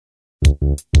nako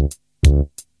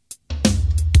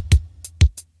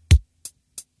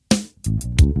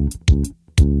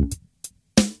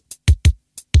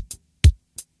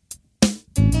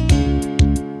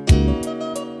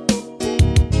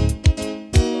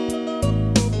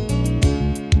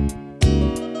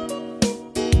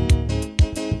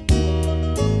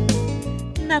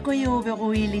yeo be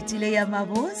go iletile ya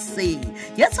mabose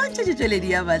ya tshwantse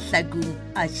ditšweledi ya mahlakong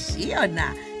a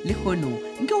šiona le kgono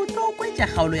nke o tlo kwetša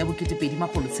kgaolo ya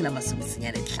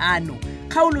bo2,685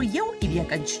 kgaolo yeo e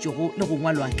beakantšitšego le go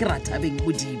ngwalwa ke Rathabeng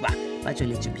Modiba ba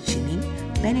tšweletše metšhineng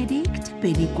Benedict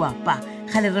Pedikwapa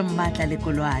ga le re Mmatla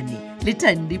Lekolwane le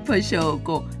Thandi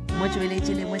Phoshoko mo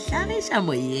tšweletše le mohlagiša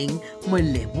moyeng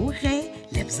Moleboge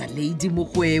Lebza Lady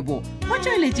Mokgwebo mo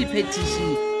tšweletše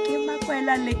phetiši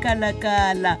kwela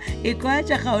lekalakala e kwa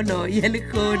tša kgaolo ya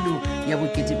lekgono ya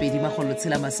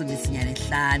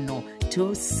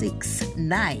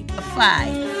bo2,685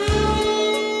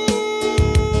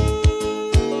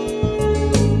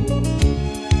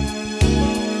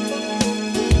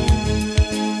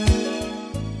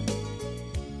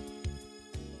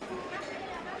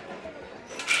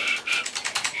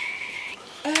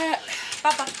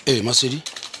 Papa. Masedi?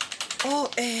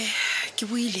 Ke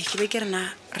buile ke be ke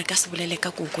rena re ka se bolele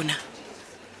ka Koko na.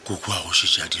 Koko a go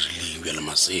šetša dirileng bjale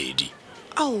Masedi.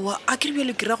 Aowa, a ke re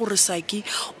bjale ke ra gore Saki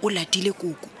o latile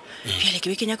Koko. Bjale ke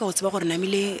be ke nyaka go tseba gore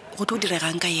namile go tlo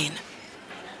diregang ka yena.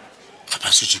 Ga ba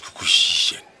setse ke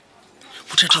kwešiša.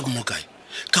 Bothata bo mo kae?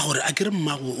 Ka gore a ke re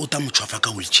mmago o ta motšhwafa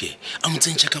ka wheelchair a mo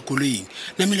tsentšha ka koloing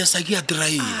namile Saki a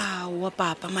diraela. Aowa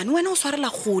papa man, wena o swarela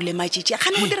gole matšitši a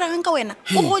gane mo diragang ka wena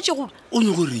o gotše go o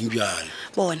nyego reng bjale?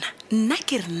 Bona nna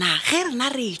ke rena ge rena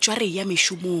re tšwa re ya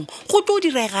mešomong go tlo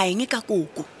direga eng ka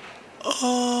Koko.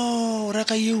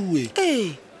 Raka yeue.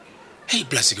 Hei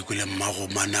plase ke kwele mmago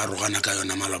mana a rogana ka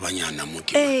yona malabanyana mo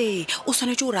ke. O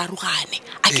swanetše o re a rogane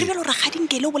a ke bjale gore ga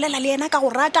dinkele o bolela le yena ka go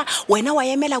rata wena wa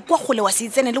emela kwa kgole wa se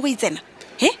itsene le go itsena.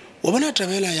 O bona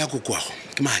tabela ya Kokwago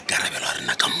ke maakarabelo a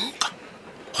rena ka moka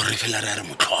gore fela re a re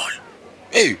motlholo.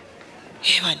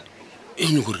 Bana e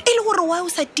le gore wa o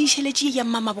sa tišeletše ya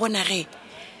mama bona ge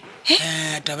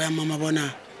taba ya mama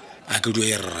bona a ke dio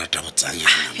e re rata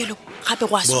botsanyana bjalo gape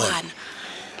go a swana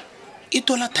e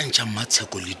tola thantšha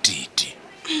matsheko le tete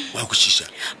wa go šiša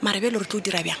mare bjalo re tlo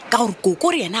dira bjang ka gore Koko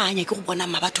re yena a nyake go bona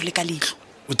mabatho le ka leihlo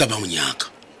o taba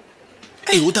monyaka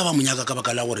o taba monyaka ka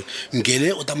baka la gore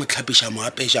nkele o ta mo tlhapiša mo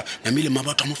apeša namile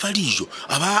mabatho a mo fa dijo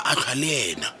a ba a tlhwa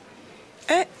le ena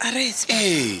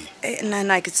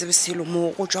nna ke tsebe selo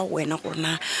mo go tšwa wena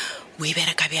gorena o e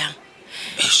bereka bjang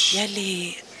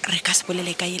bjale re ka se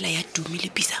bolele ka yela ya Tumi le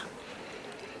Pisa.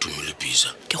 Tumi le Pisa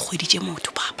ke kgweditše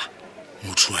motho papa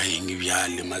motho wa eng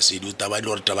bjale Masedi o taba le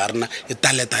gore taba rena e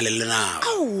taletale le nago.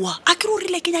 Aowa a ke re o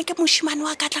rile ke nyake mošimane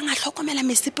wa ka tlang a tlhokomela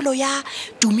mesepelo ya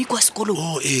Tumi kwa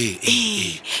sekolong.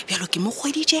 Bjalo ke mo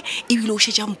kgweditše ebile o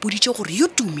šetša mpoditše gore yo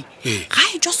Tumi ga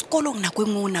e tšwa sekolong nako e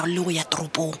nngwe o na le go ya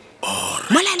toropong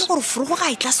mola e le gore forogo ga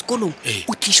e tla sekolong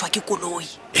o tlišwa ke koloi.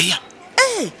 A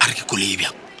re ke koloi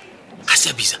bjang ga se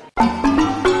a bisa.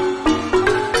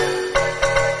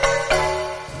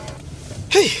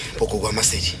 Koko kwa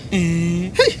Masedi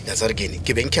ya tsare kene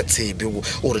ke beng ke tsebe o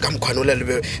re ka mkhwana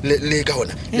le ka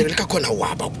hona le ka khona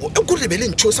wa ba go re bele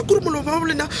ntšhosa gore molo ba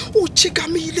bolena o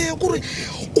tšekamile gore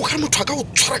o ga motho ka o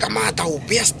tshwara ka mata o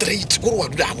be straight gore wa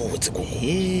dula botse Koko.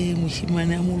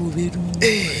 Moshimane ya molobedu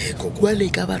Koko wa le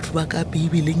ka batho ba ka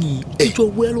Bibeleng e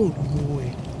tšo buelo mo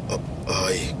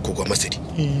Koko Masedi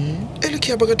ele ke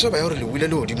ya ba ka taba ya gore le wile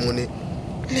le odimone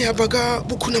le ya ba ka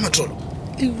bokhuna matrolo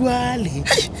Iguale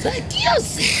Saki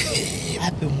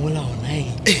ape mola ona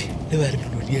le ba re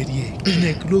lodia die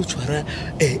ne ke lo tshwara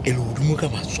elodimo ka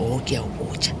matsoke ya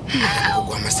botša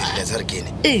kwa Masedi ya tsare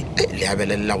kene le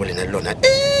abelela go lena lona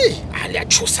a le a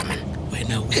tshosa man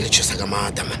wena o le tshosa ka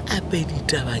mata man ape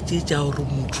ditaba tše tša gore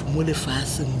motho mo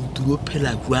lefase motho o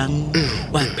phela jwang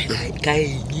wa phela ka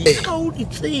eng ka o di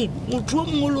tsebe motho o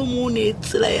mongwe le mongwe ne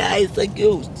tsela ya e sa ke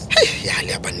o ya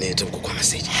le apa nnete go kwa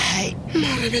Masedi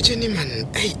mara bjane man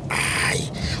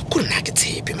kore na ke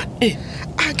tshepe man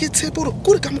a ke tshepe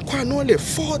gore ka mokgwana o le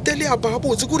fote le a ba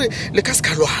botse gore le ka se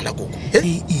ka lwala Koko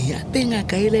ape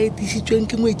ngaka e laetisitsweng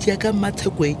ke ngwetši ya ka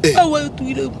Mmatshekwe a wa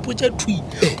tuile mpotša thui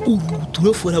o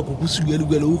rutile fora Koko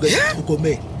sebjalebjale o ka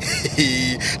tlhokomela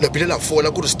napile la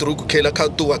fola gore stroke kela ka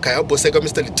toa ka ya boseka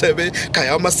Mr. Lethebe ka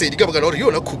ya Masedi ka baka la gore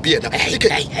yo la khupi yena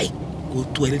o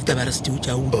tuele taba re se tšeo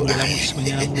tša o bulela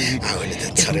mošimanyana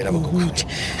molobedi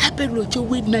gape dilo tšeo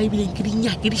o edina ebileng ke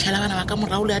dinyake di šala bana ba ka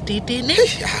morago le ya tetene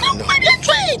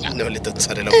no le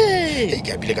tantshwarela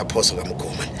ke abile ka phoso ka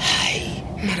mokoma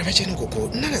mara bjane Koko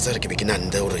nna le tsare ke be ke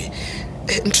nante gore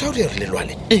ntho ya gore le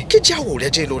lwale ke tšaole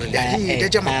tše e le gore le a leda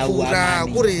tša maphura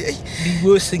gore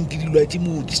dibo senke dilwa ke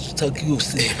mo tsa ke yo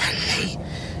se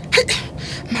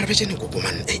mara bjane koko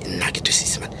man nna ke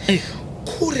thusise man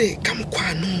gore ka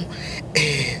mokgwano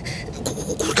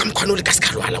le ka se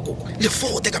ka lwala koko le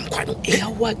fote ka mokgwano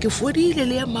awa ke fodile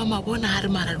le ya mama bona a re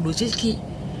mara dilo tše ke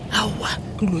awa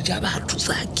dilo tša batho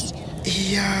Saki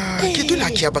ya ke dula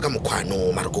ke ya ba ka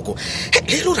mokgwano mara koko le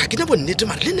le gore a ke na bonnete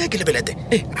mara le nna ke lebelete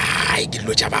ai ke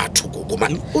dilo tša batho koko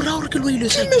man o ra gore ke loile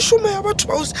ke mešomo ya batho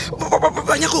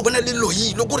ba nyaka go bona le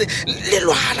loile gore le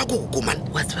lwala koko man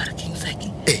wa tseba re keng Saki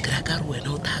ke ra ka re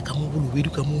wena o thaka mo bolobedu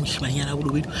ka mo mošimanyana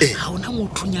bolobedu ga ona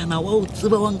mothonyana wa o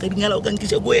tseba wa nka dingala o ka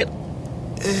nkiša ko wena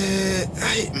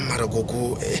ai mara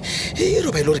koko e ro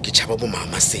ba ile gore ke tšhaba bo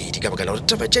mama Sedi ka baka la gore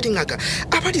taba tša dingaka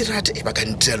a ba di rate e ba ka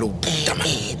ntela le o puta man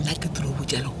nna ke tlo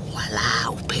botsa le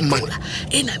goala o phetola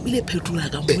e namile phetola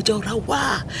ka mmotsa gore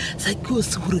wa Saki o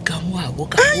se gore ka mo abo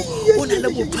ka o na le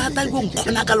bothata go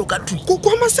nkgona ka loka tu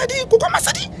koko masadi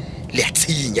le a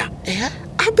tshinya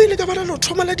a bele ka bana lo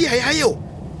thoma la dihayayo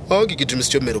ke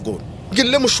dumisitswe mmerekong ke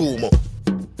le mošomo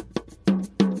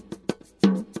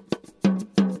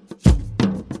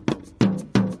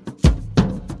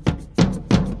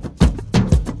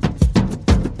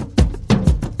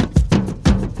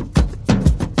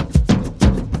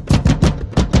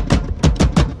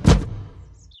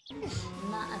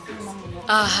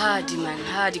Hadi man,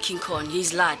 hadi King Kong,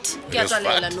 he's late. Ke a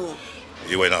tswalela no.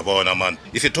 E wena bona man,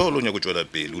 if it all onya go tšwela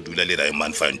pele o dula le ra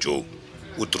man fanjo.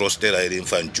 O trostela ile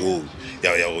fanjo.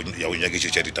 Ya o nya ke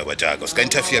tšetša ditaba tša ka. Ska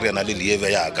interfere na le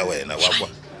lieve ya ka wena wa kwa.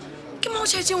 Ke mo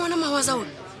tšhetše ngwana mawaza o.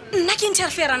 Nna ke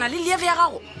interfere na le lieve ya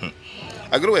gago.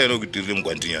 A ke re wena o ke tirile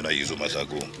mkwantinyana izo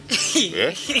masakong.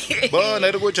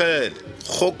 Bona re go tšhaela.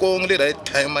 Kgokong le right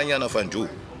time anyana fanjo.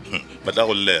 Batla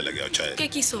go llela ke a tšhaela.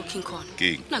 Ke so King Kong.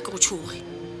 King. Na ke go tšhoge.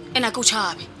 Ena ke o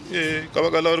tšhabe. Ka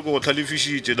baka la gore go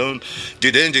tlhalefisitše down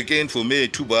didn't again for me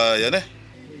to buy ne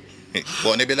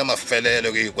bone bela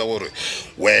mafelelo ke kwa gore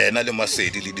wena le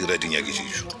Masedi le dira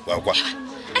dinyakišišo wa kwa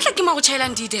Atla ke ma go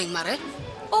tšhaelang dideng mare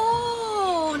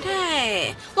oh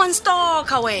ne one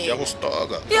stock away ya go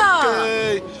stoka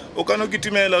yeah o kana ke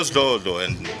timela sidlodlo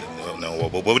and wa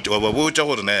botša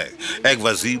gore ne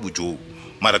ekvazibu jo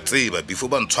mara tseba before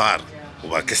ba ntshwara o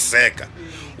ba ke seka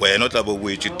wena o tla bo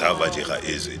boetse tava ga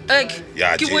eze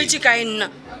ke boetse ka nna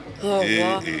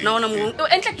na ona mo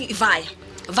entla ke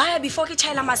vaya before ke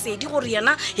tšhaela Masedi gore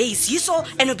yena hey siso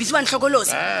eno busy wa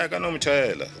ntlhokolosa ka no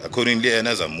mtšhaela according le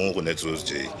yena za mo go netsos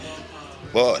j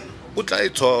bona o tla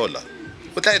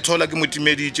itshola ke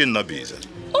motimeditše nna bisa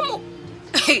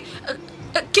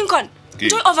King Kong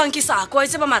ntho over ke sako wa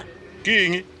tseba mara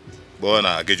king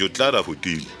bona ke jo tlara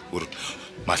hotile gore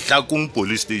mahlakong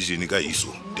police station ka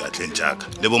iso di atlentjaka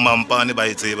le bo mampane ba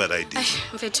etse ba right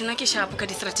mfethu na ke shapo ka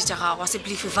di threat tša gago se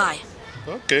believe vaya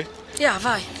okay yeah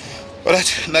vaya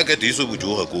right na ke diso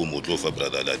bujoga ko motlo fa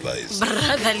brotherly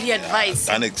advice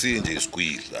anexinje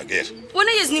squeal again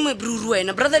wona yezni mo bruru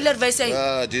wena brotherly advice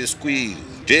just squeal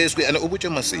and ubuthe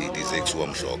Masedi sex wa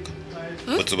mhloka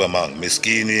o tseba mang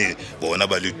meskini bona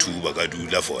ba le thuba ka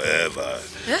dula forever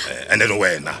and then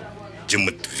wena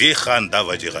jimut vi khan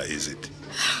dava jega is it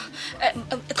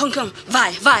Kong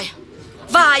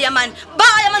vaya man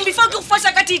before ke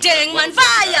fosha ka titeng man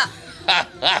vaya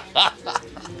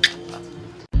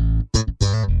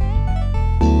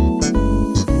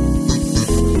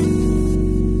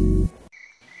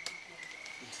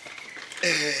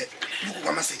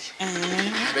kwa Masedi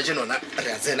be je nona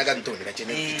re a tsena ka ntoni ka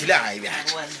tšene fitile a e bja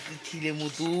fitile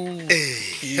motho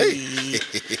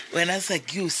wena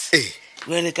Sakius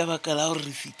wele ka baka la gore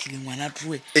re fitile ngwana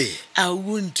tloe a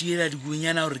o ntiela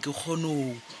digonyana gore ke kgone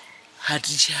go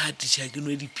hatiša ke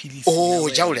nwe dipilisi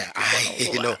jaole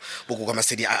no boko kwa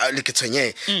Masedi le ke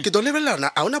tshwenye ke do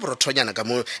lebelelana a ona borothonyana ka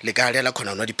mo le ka alela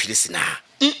khona nwa dipilisi na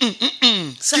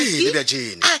Saki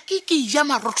a ke ja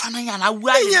marothwananyana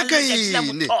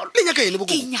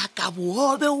ke nyaka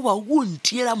bobe o ba o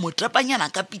ntiela motrapanyana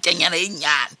ka pitšanyana e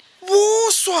nnyane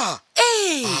boswa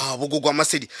boko kwa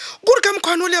Masedi gore ka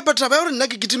mokgwane o le apataba ya gore nna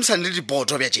ke ketimisane le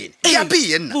diboto bja tšene ke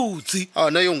apeye nna botse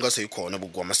ana yo nka se ikhona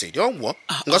boko kwa Masedi awa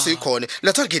nka se ikhone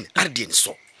letsa re kene a re diene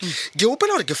so ke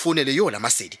opela gore ke founele yo la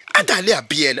Masedi a dale a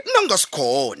biele nna nka se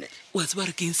khone wa tseba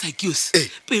re keng Sakios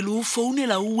pele o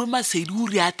founela owe Masedi o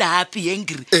re a ta apeyeng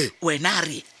kere wena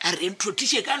a re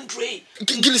nthotiše ka nthoe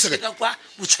ka kwa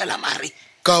botshwela mare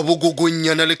ka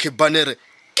bokokonyana le kebanere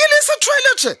ke le sa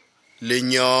toilet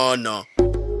lenyana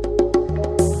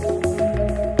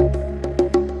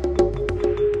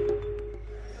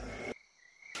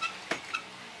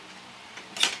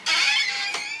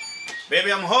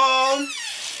Baby, I'm home.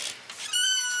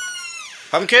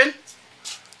 Pumpkin?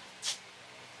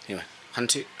 Hey,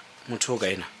 Hunty, motho o ka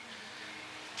ena.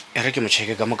 E re ke mo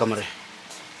checke ka mo kamore.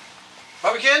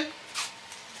 Pumpkin?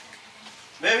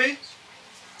 Baby?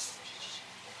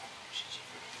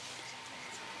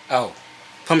 Ow,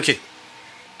 Pumpkin.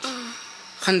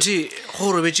 Hunty,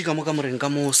 go robetse ka mo kamoreng ka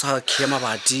mo sa khia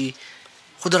mabati.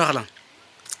 Go diragalang?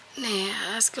 Ne,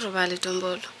 a se ke robale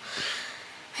Tombolo.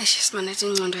 She's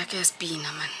managing ngcondo yakhe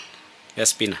yaspina man.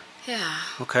 Yaspina? Yeah.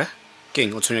 Okay.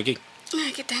 King, o tshwenya king?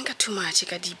 Ke tanka too much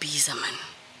ka di biza man.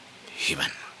 Hey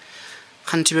man.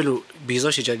 Hunty belo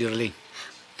biza she ja dirileng.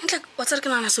 Entla wa tsare ke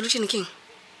nana solution king.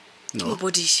 No.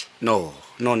 Bodish. No.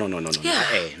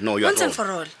 Yeah. No, you are Once and wrong.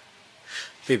 for all.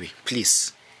 Baby,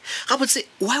 please. Gabotse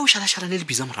why o shara ne le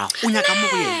biza morago? O nyaka mo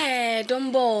go yena.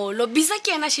 Dombolo biza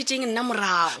ke ena shiteng nna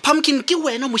morago. Pumpkin ke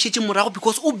wena mo shetse morago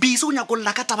because o busy o nyaka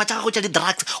lla ka taba tsa gago tsa di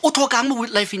drugs. O tlhokang mo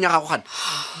life ya gago gana.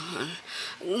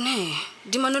 Ne,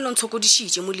 di manolo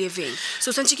ntshokodishitše mo leaveng.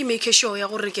 So santse ke make sure ya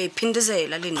gore ke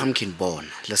iphindezela le nna. Pumpkin born,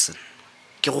 listen.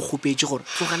 Ke go khupetse gore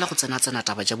tlogela go tsena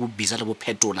taba tsa bo biza le bo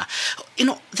phetola. You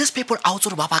know, these people out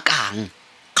re ba bakang.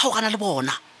 Kgaogana le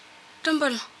bona.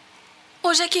 Dombolo.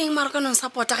 O ja ke eng mara ka non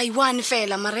supporta ga iwane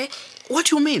fela mare. What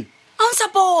do you mean? On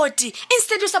support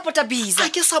instead of supporta biza. I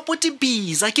ke support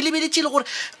biza. Ke lebeletse le gore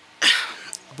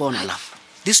bona love.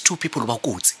 These two people ba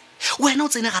kotsi. Wena o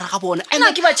tsene gara ga bona.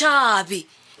 Nna ke ba chabe.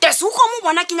 That's who come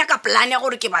bona ke nyaka plan ya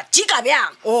gore ke ba jika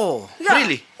bjang. Oh, Yeah.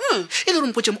 really? E le re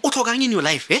mpotse o tlhokang in your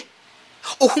life, eh?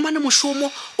 O humane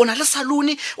moshomo, o na le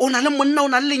salone, o na le monna, o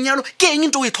na le lenyalo. Ke eng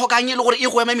into e tlhokang e le gore e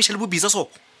go ema Michelle bo biza so?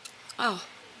 Oh.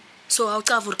 So a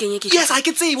uca vore ke nye ke. Yes, I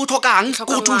ke tsebe o tlhokang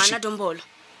go thushi. Ngwana Dombolo.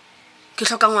 Ke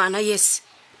hloka ngwana, yes.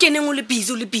 Ke neng o le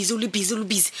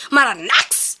busy. Mara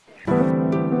nax.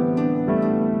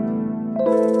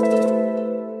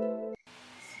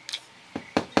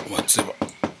 What's up?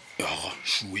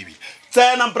 Shuibi.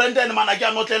 Tsena Brandon mana ke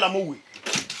a notlela mo we.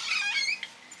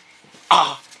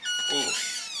 Oh,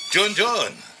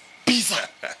 John. Pizza.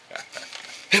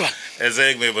 Hey man.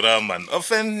 Ezek me braman.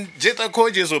 Ofen jeta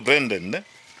koje so Brendan, ne?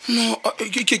 No,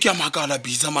 ke a makala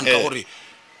pizza man ka gore.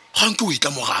 Ga nke o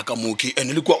itla mo ga ka mo ke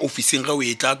ene le kwa officing ga o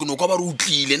itla ke no kwa ba re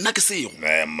utlile nna ke sego.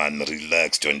 Man,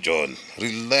 relax, John.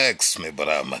 Relax, me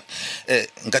braman.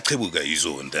 Nka qhebuka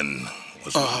izo then.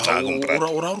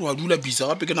 Ora wa dula pizza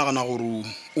gape ke nagana gore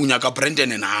o nyaka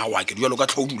Brandon na wa ke dialo ka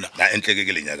tlhodula. Na entleke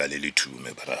ke lenyaka le le 2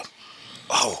 me bra.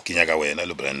 Wow, ke nyaka wena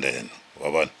le Brandon. Wa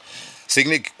bona.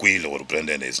 Signe ke kwile gore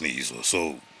Brandon is nizo.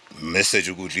 So message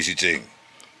go tlišitšeng.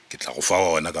 Ke tla go fa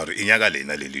ona ka gore e nyaka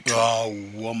lena le le 2.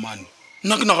 Wa man.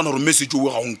 Nna ke nagana gore message o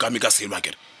ga o nkame ka selwa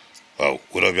kere. Wow,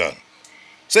 o ra bjang.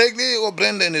 Signe o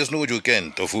Brandon is no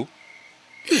weekend tofu.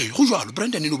 Go jalo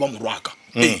Brandon no ba morwaka.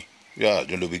 Ja,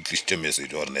 du lobe tlišitše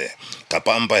message or ne.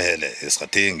 Kapampa hele es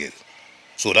gatengel.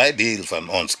 So right deal van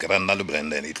ons kran na le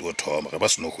Brandon it lo thoma ga ba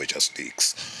sno hwetša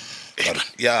sticks.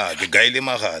 Ja, ke gaile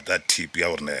magata tip ya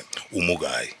gore ne o mo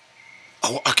gae.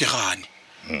 Ao a ke gane.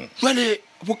 Jwale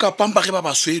bo ka pampa ge ba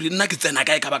ba swere nna ke tsena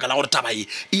kae ka baka la gore taba e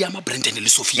ama Brandon le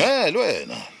Sophia. Le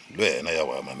wena ya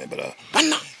wa mame bra.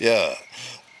 Banna. Ja.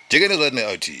 Jegene zwa ne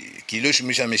auti ke lo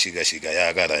shumisha meshika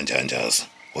ya ka ranjanjas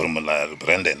gore mola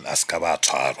Brandon a ska ba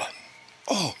tshwarwa.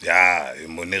 Oh, Ja,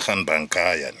 mo ne gaan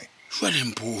banka ya ne. jwale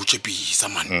mpotse pisa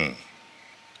man.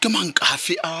 Ke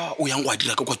mankafe a o yang wa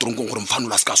dira ka kwa tronkong gore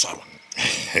mfanola ska swarwa.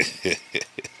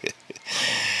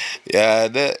 Ja,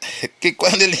 ke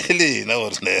kwanele na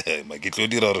gore ne ma ke tlo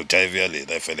dira gore jive ya le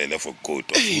na felele for good.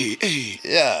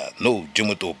 Ja, no,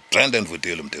 Jimoto Brandon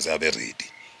votelo mtese abe ready.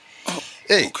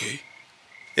 Hey. Okay.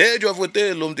 Hey, jo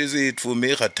votelo mtese for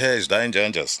me ga test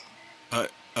dangerous.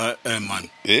 Man.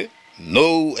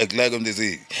 No, eklaga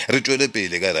mtese re tswele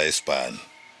pele ka ra span.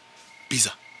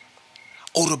 Pisa.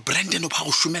 Ore Brandon o ba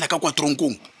go shumela ka kwa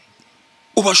tronkong.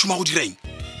 O ba shuma go direng.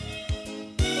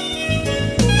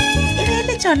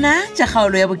 le tsona tša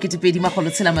kgaolo ya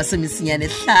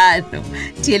bo2,385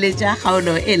 theeletša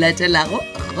kgaolo e latelago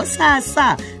go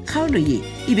sasa kgaolo ye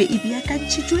e be e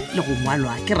beakantšhitšwe le go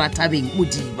ngwalwa ke Rathabeng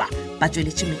Modiba ba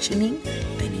tšweletše metšhineng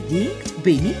Benedict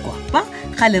Beny Kwapa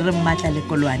ga le re Mmatla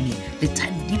Lekolwane le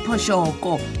Thandi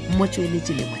Phošoko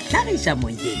motšweletši le mohlagiša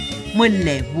moyeng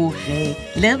Moleboge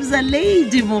Lebza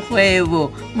Lady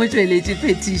Mokgwebo motšweletši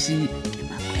phetiši ke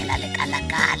Makwela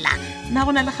Lekalakala na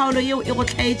gona le kgaolo yeo e go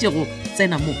tlhaetšego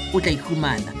tsena mo o tla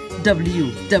ihumana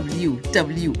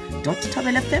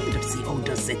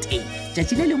www.thobelfm.co.za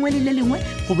tšatši le lengwe le le lengwe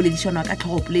go boledišanwa ka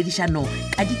tlhogopoledišano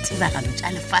ka ditiragalo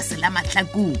tša lefase la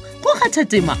mahlakong go kgatha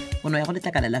tema go no ya go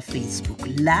letlakala la Facebook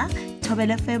la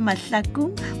Thobel FM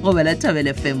Mahlakong goba la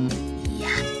Thobel FM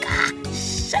yaka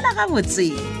šala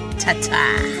gabotse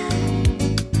thata.